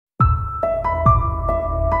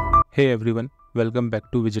Hey everyone, welcome back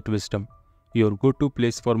to Widget Wisdom, your go-to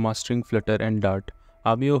place for mastering Flutter and Dart.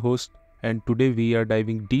 I'm your host, and today we are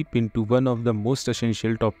diving deep into one of the most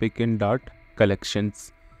essential topic in Dart,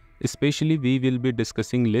 collections. Especially we will be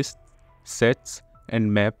discussing lists, sets, and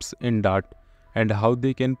maps in Dart and how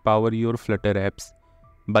they can power your Flutter apps.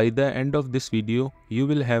 By the end of this video, you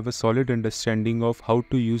will have a solid understanding of how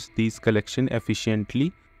to use these collections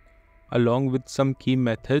efficiently along with some key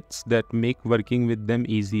methods that make working with them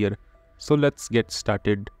easier. So let's get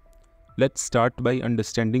started. Let's start by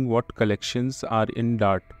understanding what collections are in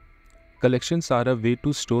Dart. Collections are a way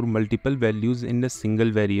to store multiple values in a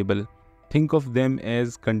single variable. Think of them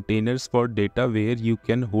as containers for data where you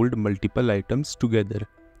can hold multiple items together.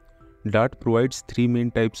 Dart provides three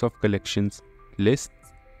main types of collections: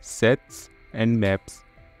 lists, sets, and maps.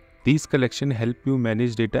 These collections help you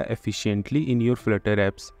manage data efficiently in your Flutter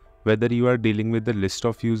apps, whether you are dealing with a list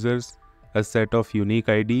of users, a set of unique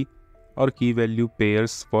ID, or key value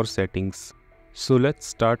pairs for settings. So let's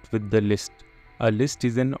start with the list. A list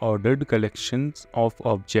is an ordered collection of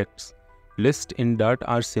objects. Lists in Dart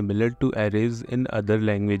are similar to arrays in other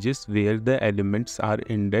languages where the elements are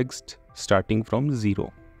indexed starting from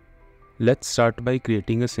 0. Let's start by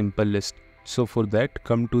creating a simple list. So for that,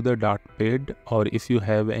 come to the Dartpad, or if you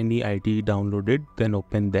have any ID downloaded, then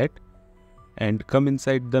open that and come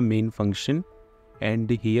inside the main function, and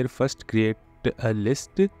here first create a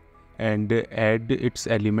list and add its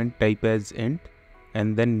element type as int,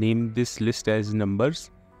 and then name this list as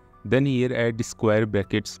numbers. Then here add square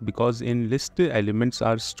brackets because in list elements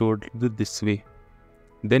are stored this way.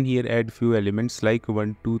 Then here add few elements like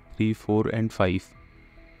 1, 2, 3, 4 and 5.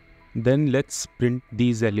 Then let's print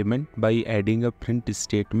these elements by adding a print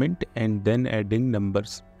statement and then adding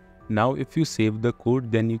numbers. Now if you save the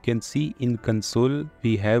code, then you can see in console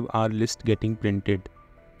we have our list getting printed.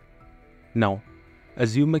 Now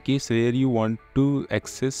assume a case where you want to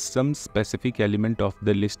access some specific element of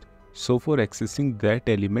the list. So for accessing that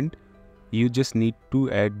element, you just need to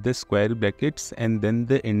add the square brackets and then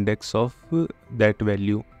the index of that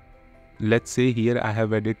value. Let's say here I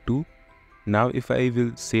have added 2. Now if I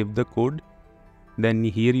will save the code, then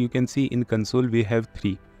here you can see in console we have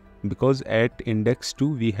 3 because at index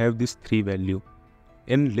 2 we have this 3 value.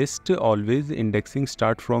 In list always indexing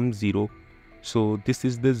start from 0. So this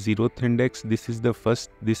is the 0th index, this is the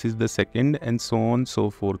first, this is the second, and so on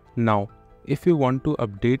so forth. Now if you want to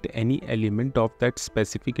update any element of that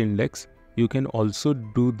specific index, you can also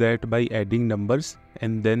do that by adding numbers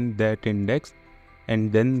and then that index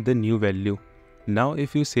and then the new value. Now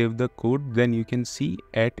if you save the code, then you can see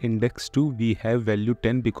at index 2 we have value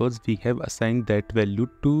 10 because we have assigned that value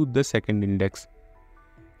to the second index.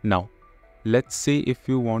 Now let's say if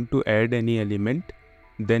you want to add any element,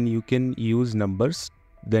 then you can use numbers,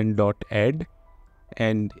 then dot add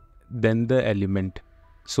and then the element.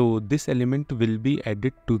 So this element will be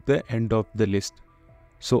added to the end of the list.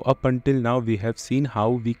 So up until now we have seen how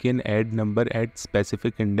we can add number at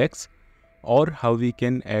specific index or how we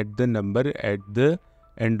can add the number at the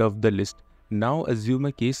end of the list. Now assume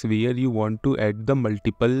a case where you want to add the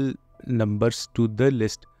multiple numbers to the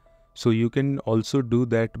list. So you can also do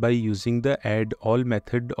that by using the add all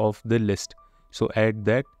method of the list. So add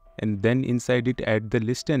that and then inside it add the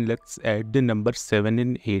list, and let's add the number 7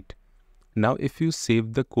 and 8. Now if you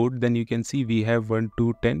save the code, then you can see we have 1,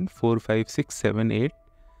 2, 10, 4, 5, 6, 7, 8.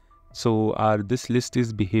 So this list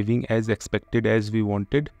is behaving as expected as we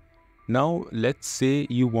wanted. Now let's say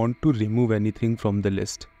you want to remove anything from the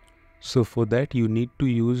list. So for that you need to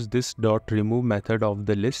use this dot remove method of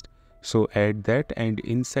the list. So add that and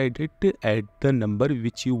inside it add the number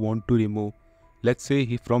which you want to remove. Let's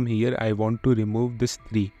say from here I want to remove this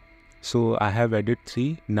 3. So I have added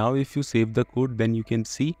 3. Now if you save the code, then you can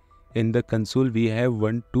see in the console we have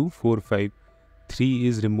 1, 2, 4, 5. 3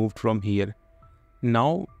 is removed from here.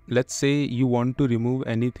 Now let's say you want to remove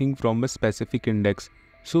anything from a specific index.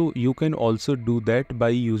 So you can also do that by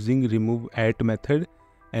using remove at method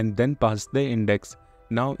and then pass the index.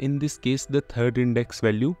 Now in this case the third index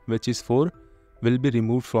value, which is 4, will be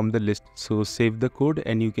removed from the list. So save the code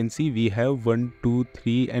and you can see we have 1, 2,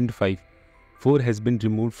 3 and 5. 4 has been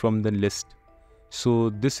removed from the list. So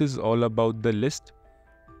this is all about the list.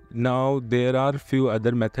 Now there are few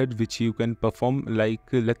other methods which you can perform, like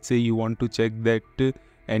let's say you want to check that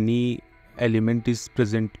any element is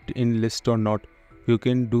present in list or not. You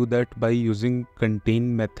can do that by using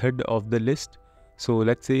contain method of the list. So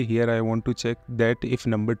let's say here I want to check that if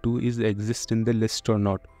number 2 is exist in the list or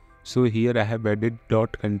not. So here I have added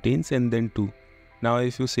dot contains and then 2. Now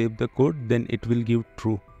if you save the code, then it will give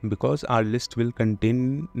true because our list will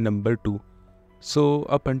contain number 2. So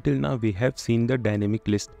up until now we have seen the dynamic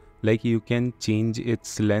list. Like you can change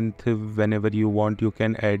its length whenever you want, you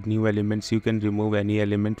can add new elements, you can remove any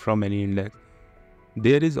element from any index.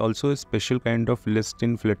 There is also a special kind of list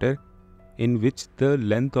in Flutter in which the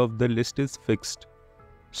length of the list is fixed.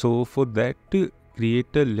 So for that,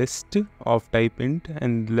 create a list of type int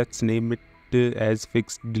and let's name it as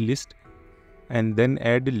fixed list, and then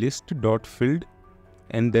add list dot filled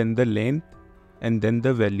and then the length and then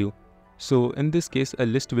the value. So in this case, a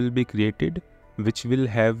list will be created which will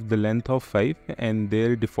have the length of 5 and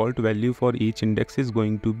their default value for each index is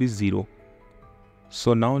going to be 0.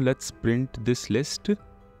 So now let's print this list.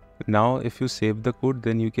 Now if you save the code,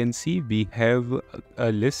 then you can see we have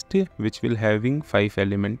a list which will having 5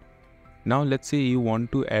 elements. Now let's say you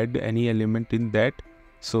want to add any element in that.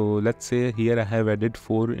 So let's say here I have added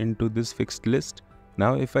 4 into this fixed list.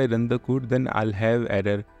 Now if I run the code, then I'll have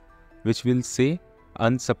error which will say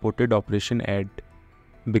unsupported operation add,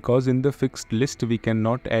 because in the fixed list we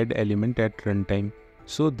cannot add element at runtime.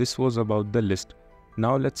 So this was about the list.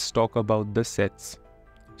 Now let's talk about the sets.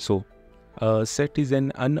 So a set is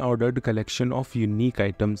an unordered collection of unique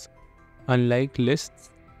items. Unlike lists,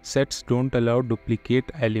 sets don't allow duplicate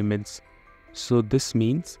elements. So this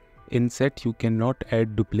means in set you cannot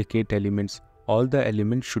add duplicate elements. All the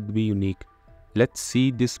elements should be unique. Let's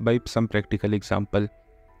see this by some practical example.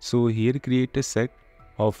 So here create a set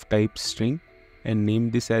of type string and name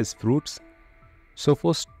this as fruits. So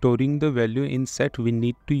for storing the value in set, we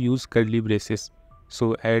need to use curly braces.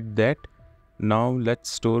 So add that. Now let's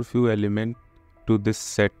store few elements to this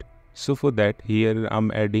set. So for that, here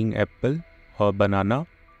I'm adding apple or banana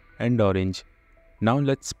and orange. Now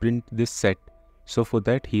let's print this set. So for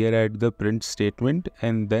that, here add the print statement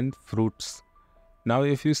and then fruits. Now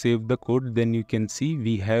if you save the code, then you can see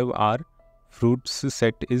we have our fruits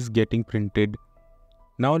set is getting printed.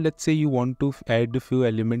 Now let's say you want to add a few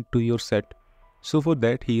elements to your set. So for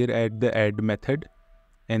that, here add the add method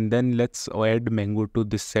and then let's add mango to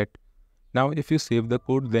this set. Now if you save the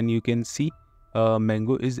code, then you can see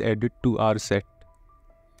mango is added to our set.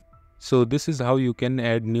 So this is how you can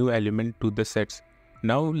add new element to the sets.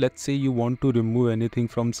 Now let's say you want to remove anything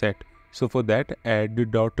from set. So for that,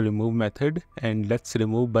 add dot remove method and let's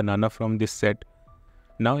remove banana from this set.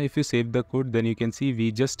 Now if you save the code, then you can see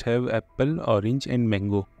we just have apple, orange and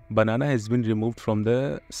mango. Banana has been removed from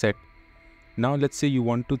the set. Now let's say you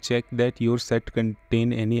want to check that your set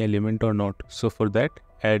contain any element or not. So for that,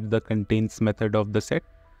 add the contains method of the set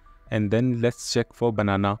and then let's check for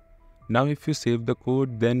banana. Now if you save the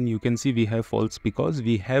code, then you can see we have false because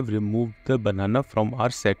we have removed the banana from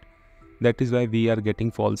our set. That is why we are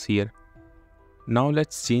getting false here. Now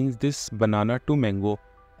let's change this banana to mango.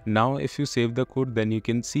 Now if you save the code, then you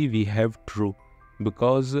can see we have true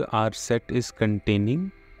because our set is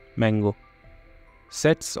containing mango.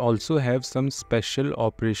 Sets also have some special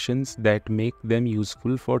operations that make them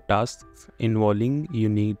useful for tasks involving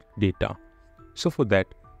unique data. So for that,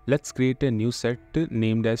 let's create a new set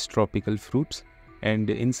named as tropical fruits and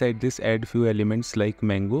inside this add few elements like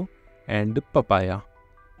mango and papaya.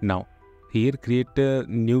 Now here create a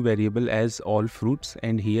new variable as all fruits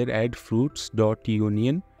and here add fruits dot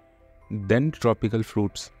union then tropical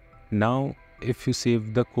fruits. Now if you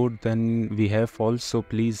save the code, then we have false, so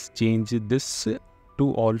please change this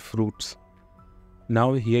to all fruits.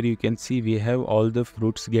 Now here you can see we have all the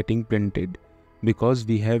fruits getting printed because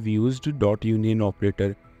we have used dot union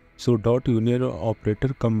operator. So dot union operator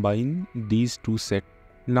combine these two sets.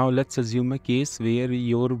 Now let's assume a case where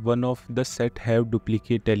your one of the set have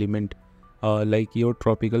duplicate element, like your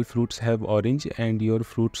tropical fruits have orange and your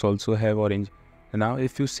fruits also have orange. Now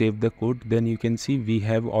if you save the code, then you can see we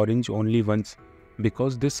have orange only once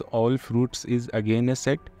because this all fruits is again a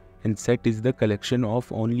set and set is the collection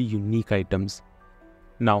of only unique items.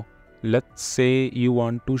 Now let's say you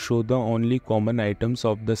want to show the only common items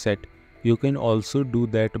of the set. You can also do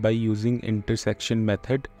that by using intersection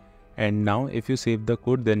method. And now if you save the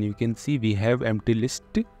code, then you can see we have empty list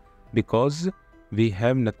because we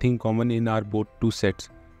have nothing common in our both two sets.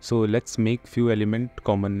 So let's make few element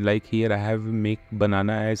common, like here I have make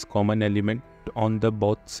banana as common element on the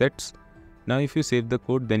both sets. Now if you save the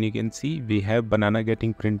code, then you can see we have banana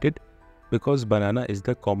getting printed because banana is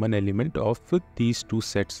the common element of these two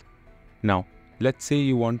sets. Now let's say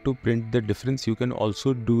you want to print the difference. You can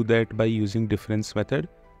also do that by using difference method.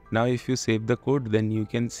 Now if you save the code, then you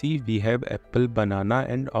can see we have apple, banana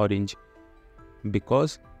and orange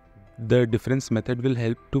because the difference method will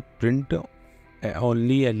help to print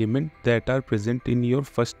only element that are present in your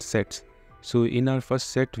first sets. So in our first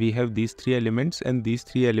set we have these three elements and these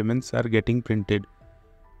three elements are getting printed.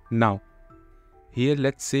 Now here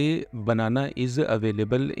let's say banana is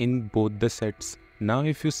available in both the sets Now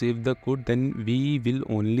if you save the code, then we will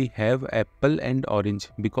only have apple and orange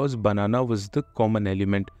because banana was the common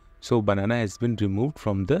element. So banana has been removed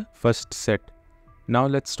from the first set. Now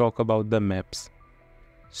let's talk about the maps.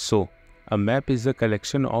 So a map is a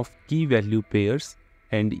collection of key value pairs,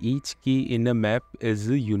 and each key in a map is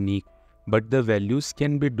unique, but the values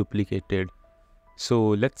can be duplicated. So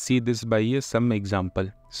let's see this by some example.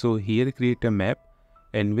 So here create a map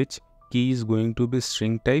in which key is going to be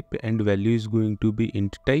string type and value is going to be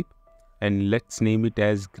int type, and let's name it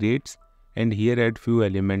as grades, and here add few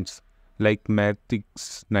elements like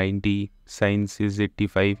maths 90, science is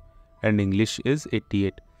 85 and English is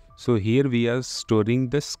 88. So here we are storing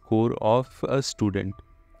the score of a student.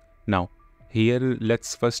 Now here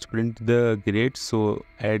let's first print the grade, so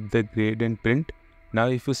add the grade and print. Now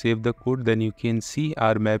if you save the code, then you can see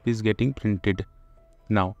our map is getting printed.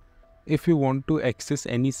 Now if you want to access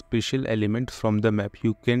any special element from the map,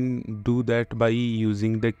 you can do that by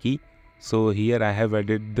using the key. So here I have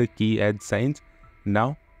added the key as science.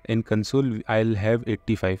 Now in console I'll have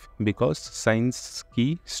 85 because science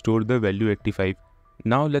key stored the value 85.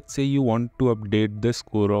 Now let's say you want to update the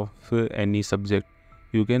score of any subject.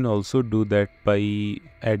 You can also do that by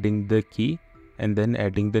adding the key and then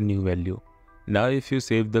adding the new value. Now if you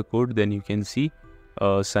save the code, then you can see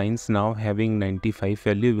science now having 95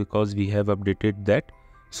 value because we have updated that.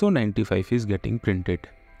 So 95 is getting printed.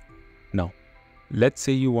 Now let's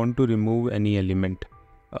say you want to remove any element.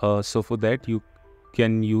 So for that you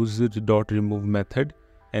can use the dot remove method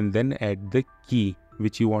and then add the key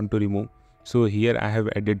which you want to remove. So here I have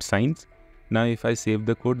added science. Now if I save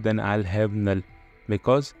the code, then I'll have null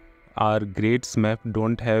because our grades map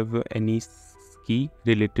don't have any key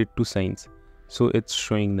related to science. So it's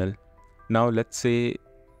showing null. Now let's say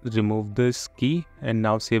remove this key and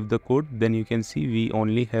now save the code. Then you can see we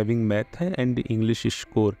only having math and English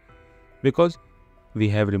score because we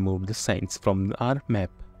have removed the science from our map.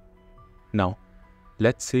 Now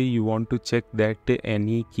let's say you want to check that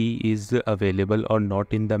any key is available or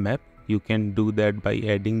not in the map. You can do that by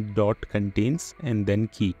adding dot contains and then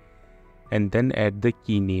key and then add the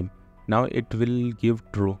key name. Now it will give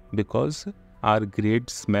true because our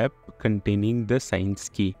grades map containing the science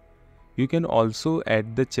key. You can also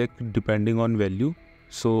add the check depending on value.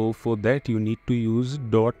 So for that you need to use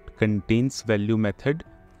dot contains value method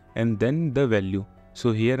and then the value.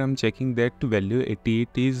 So here I'm checking that value 88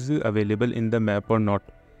 is available in the map or not.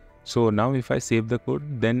 So now if I save the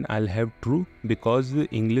code, then I'll have true because the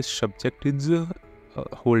English subject is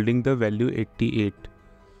holding the value 88.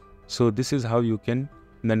 So this is how you can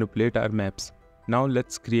manipulate our maps. Now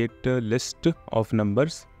let's create a list of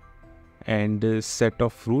numbers and a set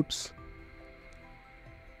of fruits.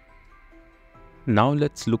 Now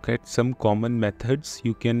let's look at some common methods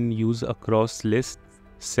you can use across lists,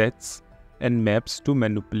 sets and maps to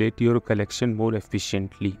manipulate your collection more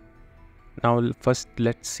efficiently. Now first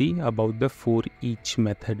let's see about the for each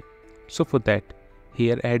method. So for that,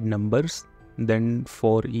 here add numbers, then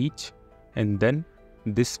for each, and then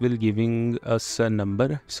this will giving us a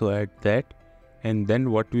number, so add that. And then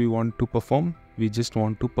what we want to perform, we just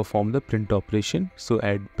want to perform the print operation, so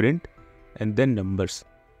add print and then numbers.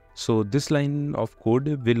 So this line of code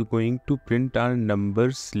will going to print our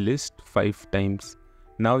numbers list 5 times.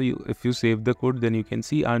 Now if you save the code, then you can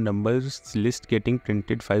see our numbers list getting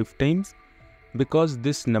printed 5 times because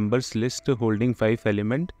this numbers list holding 5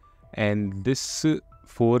 element, and this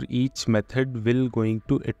for each method will going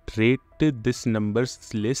to iterate this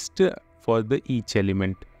numbers list for the each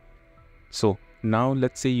element. So now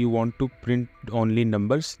let's say you want to print only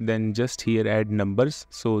numbers, then just here add numbers.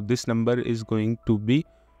 So this number is going to be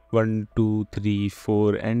 1, 2, 3,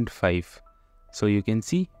 4 and 5. So you can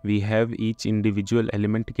see we have each individual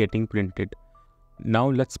element getting printed. Now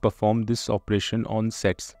let's perform this operation on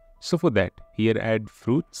sets. So for that, here add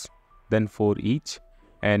fruits, then for each,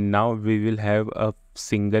 and now we will have a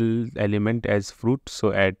single element as fruit,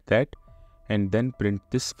 so add that and then print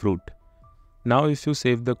this fruit. Now if you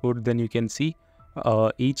save the code, then you can see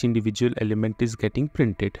each individual element is getting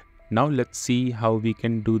printed. Now let's see how we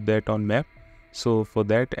can do that on map. So for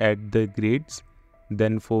that, add the grades,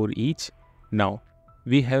 then for each. Now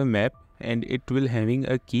we have map and it will having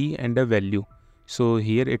a key and a value. So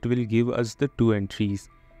here it will give us the 2 entries,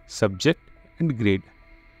 subject and grade.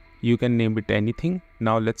 You can name it anything.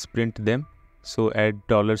 Now let's print them. So add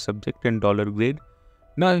 $subject and $grade.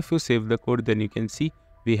 Now if you save the code, then you can see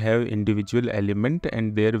we have individual element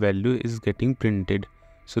and their value is getting printed.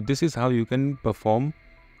 So this is how you can perform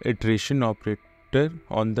iteration operator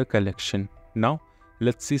on the collection. Now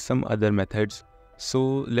let's see some other methods.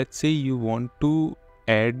 So let's say you want to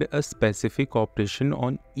add a specific operation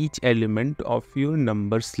on each element of your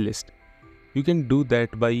numbers list. You can do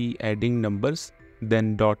that by adding numbers,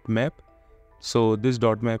 then dot map. So this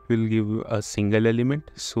dot map will give a single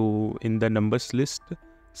element. So in the numbers list,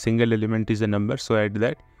 single element is a number, so add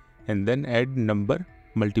that, and then add number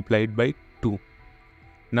multiplied by 2.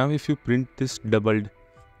 Now if you print this doubled,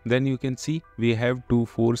 then you can see we have 2,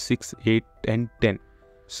 4, 6, 8 and 10.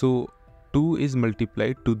 So 2 is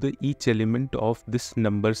multiplied to the each element of this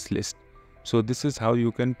numbers list. So this is how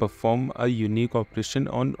you can perform a unique operation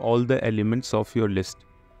on all the elements of your list.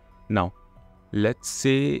 Now let's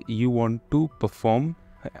say you want to perform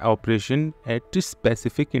operation at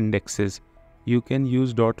specific indexes. You can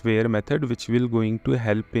use .where method, which will going to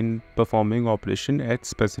help in performing operation at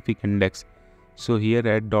specific index. So here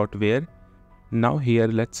add .where. Now here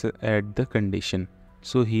let's add the condition.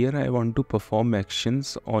 So here I want to perform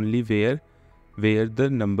actions only where the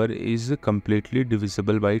number is completely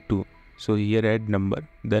divisible by 2. So here add number,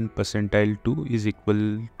 then percentile 2 is equal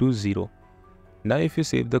to 0. Now if you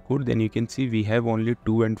save the code, then you can see we have only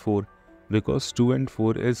 2 and 4 because 2 and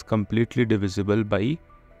 4 is completely divisible by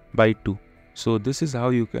 2. So this is how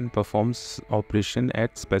you can perform operation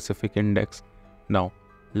at specific index. Now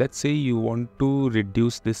let's say you want to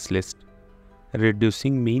reduce this list.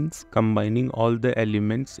 Reducing means combining all the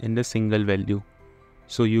elements in a single value.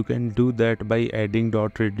 So you can do that by adding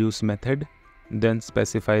 .reduce method, then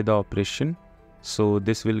specify the operation. So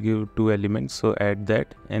this will give 2 elements, so add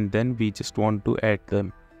that, and then we just want to add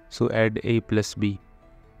them. So add A plus B.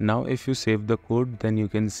 Now if you save the code, then you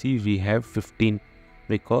can see we have 15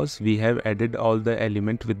 because we have added all the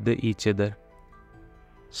element with each other.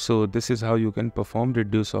 So this is how you can perform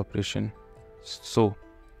reduce operation. So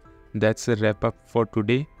that's a wrap up for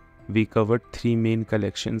today. We covered 3 main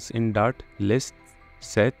collections in Dart: lists,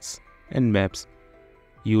 sets and maps.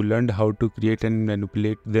 You learned how to create and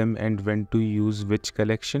manipulate them and when to use which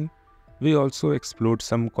collection. We also explored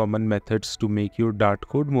some common methods to make your Dart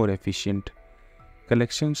code more efficient.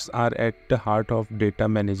 Collections are at the heart of data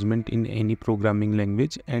management in any programming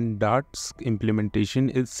language, and Dart's implementation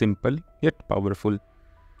is simple yet powerful.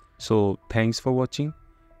 So thanks for watching.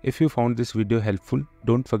 If you found this video helpful,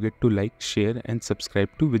 don't forget to like, share and subscribe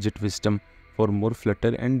to Widget Wisdom for more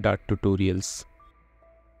Flutter and Dart tutorials.